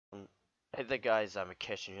Hey there guys, I'm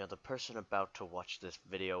Akesh and you're the person about to watch this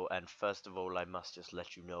video, and first of all I must just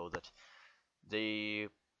let you know that the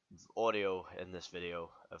audio in this video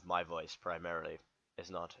of my voice primarily is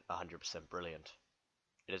not 100% brilliant.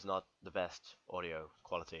 It is not the best audio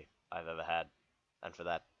quality I've ever had, and for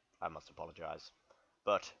that I must apologize.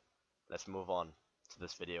 But let's move on to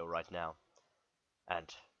this video right now,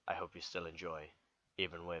 and I hope you still enjoy,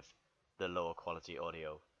 even with the lower quality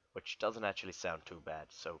audio, which doesn't actually sound too bad,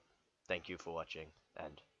 so thank you for watching,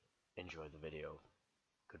 and enjoy the video.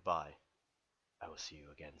 Goodbye. I will see you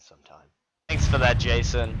again sometime. Thanks for that,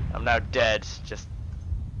 Jason. I'm now dead. Just...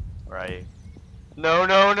 Where are you? No,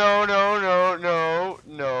 no, no, no, no, no,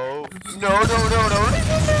 no, no, no, no, no.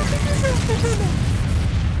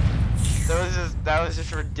 That was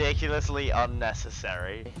just ridiculously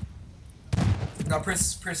unnecessary. Now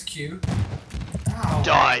press Q. Ow.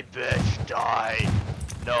 Die, bitch, die.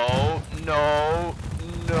 No, no,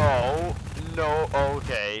 no, no.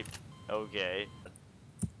 Okay, okay.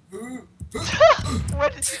 Where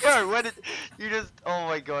did you go? Where did you just? Oh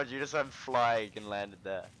my god! You just went flying and landed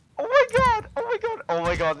there. Oh my god! Oh my god! Oh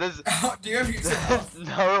my god! This. Do you have use health?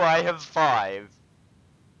 No, I have 5.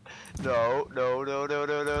 No, no, no, no,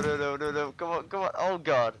 no, no, no, no, no, no! Come on, come on! Oh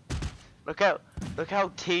god! Look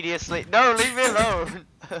how tediously. No, leave me alone.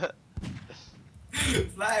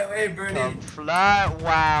 Fly away, Bernie. Fly!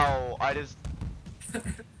 Wow!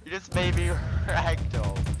 You just made me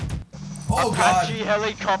ragdoll. Oh Apache god.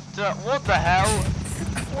 helicopter. What the hell?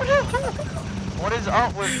 What is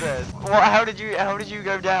up with this? What? How did you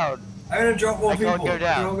go down? I'm gonna drop more people. I can't go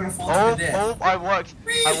down. They're all gonna fall to their death.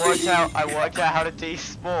 I worked out how to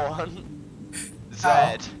despawn.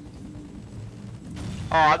 Zed.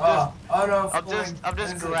 Oh, I'm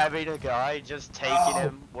just grabbing a guy, just taking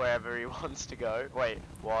him wherever he wants to go. Wait,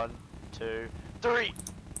 1, 2, 3.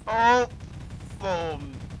 Oh,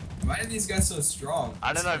 boom. Why are these guys so strong?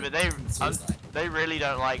 I don't know, but they really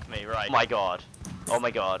don't like me, right? Oh my god. Oh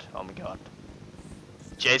my god. Oh my god.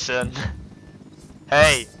 Jason.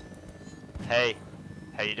 Hey. Hey.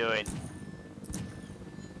 How you doing?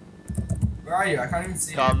 Where are you? I can't even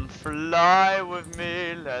see Come fly with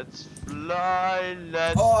me. Let's fly.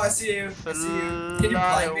 Let's Oh, I see you. I see you. Can you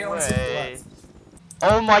blind me? I want to see the lights.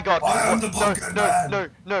 Oh my god! I am the pumpkin man.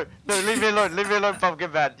 No! Leave me alone,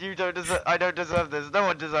 pumpkin man. You don't deserve. I don't deserve this. No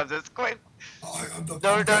one deserves this. Quick! I am the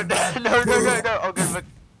No! pumpkin man. No!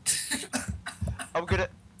 I'm gonna.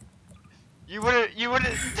 You wouldn't. What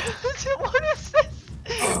is this?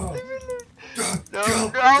 Leave me alone. No!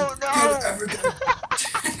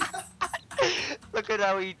 Look at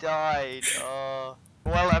how he died. Oh.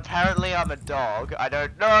 Well, apparently I'm a dog. I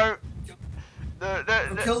don't know. No,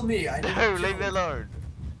 kill me. Leave me alone.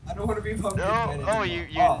 I don't want to be pumpkin No, man oh, anymore. you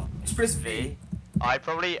just press V. I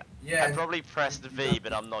probably pressed V, nothing.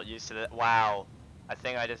 but I'm not used to it. Wow, I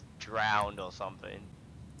think I just drowned or something.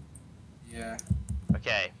 Yeah.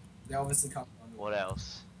 Okay. They obviously can't. What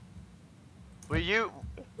else? Were you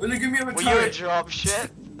a a drop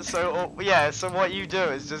ship? So yeah, so what you do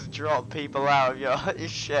is just drop people out of your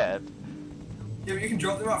ship. Yeah, but you can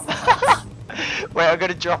drop them out from Wait, I'm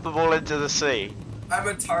gonna drop them all into the sea. I'm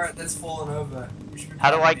a turret that's fallen over.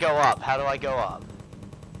 How do I go up? How do I go up?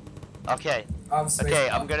 Okay. Okay,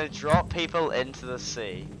 I'm gonna drop people into the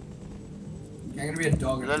sea. I'm gonna be a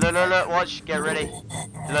dog. Look, watch, get ready. Look.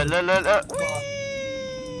 I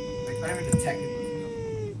can't even detect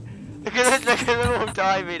it. Look at them all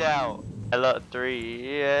diving out. Look,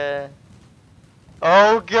 3, yeah.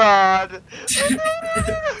 Oh god!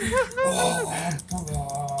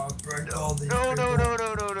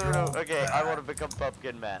 No. Okay, I want to become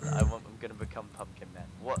Pumpkin Man. I'm gonna become Pumpkin Man.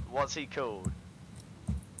 What's he called?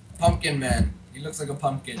 Pumpkin Man. He looks like a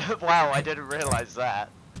pumpkin. Wow, I didn't realize that.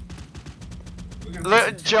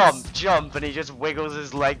 Look, jump, and he just wiggles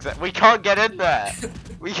his legs. We can't get in there.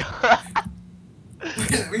 We can't.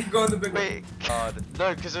 We can go in the big one. God,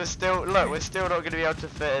 no, because we're still not gonna be able to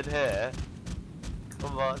fit in here.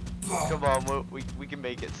 Come on, we can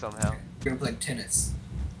make it somehow. We're gonna play tennis.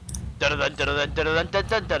 Oh, we're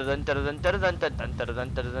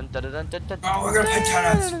Oh, we're gonna play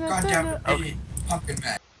tennis. Goddamn idiot, Pumpkin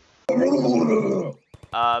Man.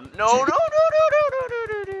 No.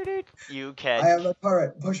 You can. I am a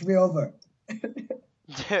turret. Push me over.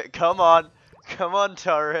 Come on,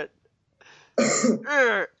 turret.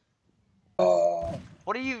 Oh.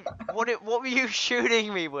 What were you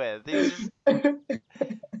shooting me with?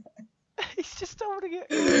 He's just holding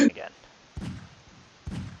it again.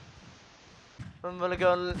 I'm gonna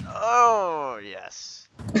go. Oh yes.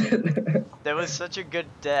 There was such a good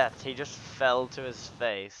death. He just fell to his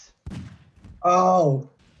face. Oh.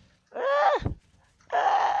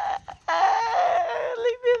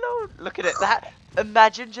 Look at it. That.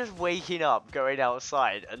 Imagine just waking up, going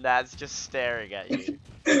outside, and that's just staring at you.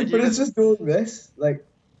 But it's just doing this, like.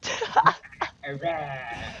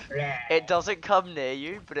 It doesn't come near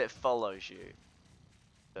you, but it follows you.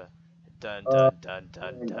 Dun dun dun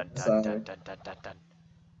dun dun dun dun dun dun dun dun.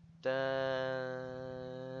 Dun,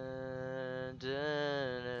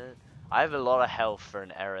 dun. I have a lot of health for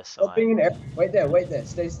an error sign. Being an error. Wait there.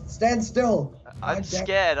 Stand still. I'm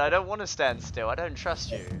scared. I don't want to stand still. I don't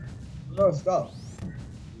trust you. No, stop.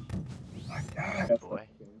 My God. Boy.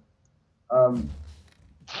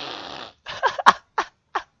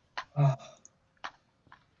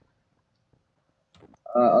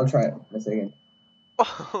 I'll try it in a second.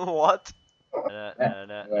 What?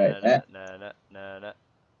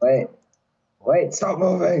 Wait, stop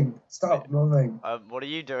moving! Stop moving! What are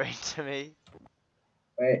you doing to me?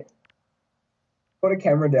 Wait. Put a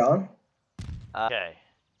camera down. Okay.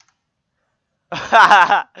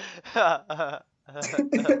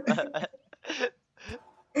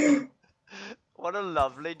 What a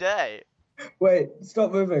lovely day. Wait,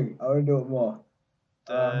 stop moving. I want to do it more.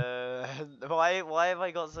 Why have I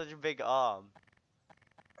got such a big arm?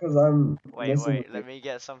 Because I'm. Wait, let me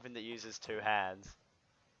get something that uses 2 hands.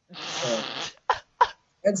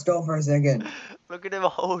 Stand still for a second. Look at him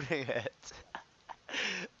holding it.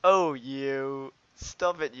 Oh, you.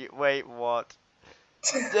 Stop it, you. Wait, what?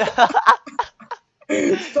 Stop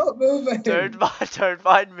moving. Don't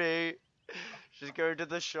mind me. Just go to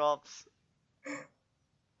the shops.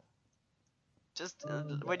 Just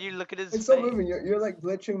when you look at his face. Stop moving. You're like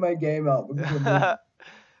glitching my game out.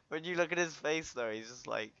 When you look at his face, though, he's just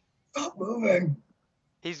like. Stop moving.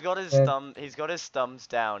 He's got his He's got his thumbs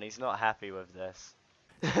down. He's not happy with this.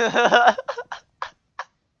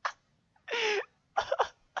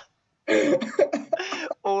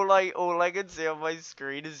 all I can see on my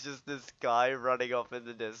screen is just this guy running off in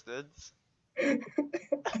the distance.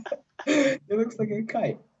 It looks like a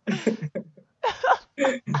kite.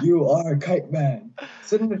 You are a kite man.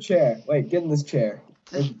 Sit in a chair. Wait, get in this chair.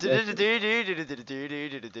 Get in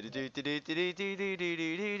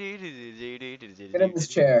this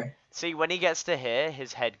chair. See, when he gets to here,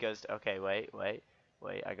 his head goes. Okay, wait,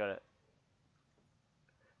 I got it.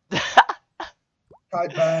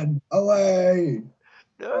 Kite man, away!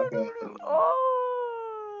 No. Oh.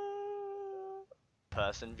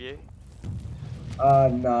 Person view.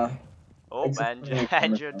 Nah. Oh man,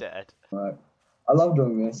 and you're dead. I love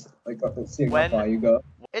doing this. Like, seeing how far you go.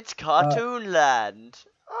 It's Cartoon Land.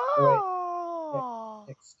 Oh.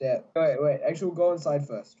 Next step. Wait. Actually, we'll go inside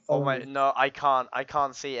first. Follow me. No, I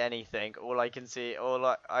can't see anything. All I can see,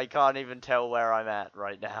 I can't even tell where I'm at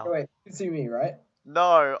right now. Wait, you can see me, right?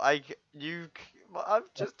 No, I'm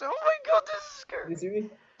just. Oh my God, this is scary. Can you see me?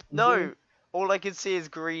 No, all I can see is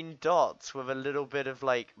green dots with a little bit of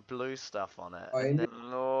like blue stuff on it.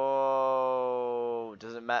 No,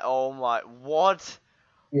 doesn't matter. Oh my, what?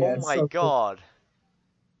 Yeah, oh my God. Cool.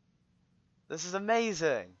 This is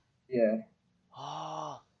amazing. Yeah.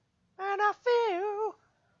 Oh, and I feel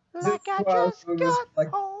like I just got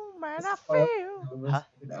home and I feel. Huh?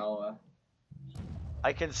 An hour.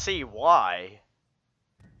 I can see why.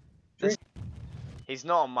 He's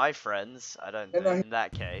not on my friends, I don't think, in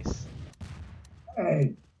that case.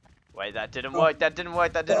 Hey. Wait, that didn't work, that didn't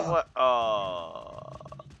work. Oh.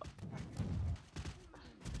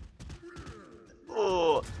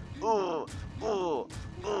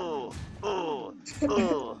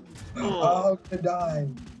 I'm gonna die.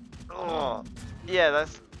 Oh. Yeah,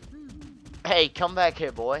 that's... Hey, come back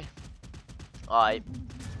here, boy. Alright.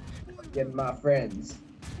 Getting my friends.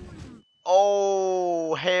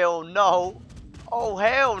 Oh, hell no. Oh,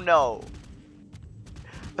 hell no.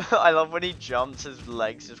 I love when he jumps, his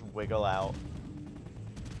legs just wiggle out.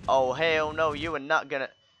 Oh, hell no, you are not gonna...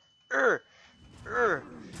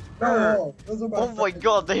 No, those are my oh my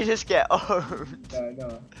God, they just get owned. Yeah, I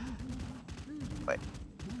know.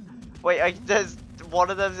 Wait, there's one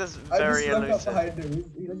of them just very elusive. Up behind him.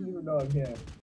 He doesn't even know I'm here.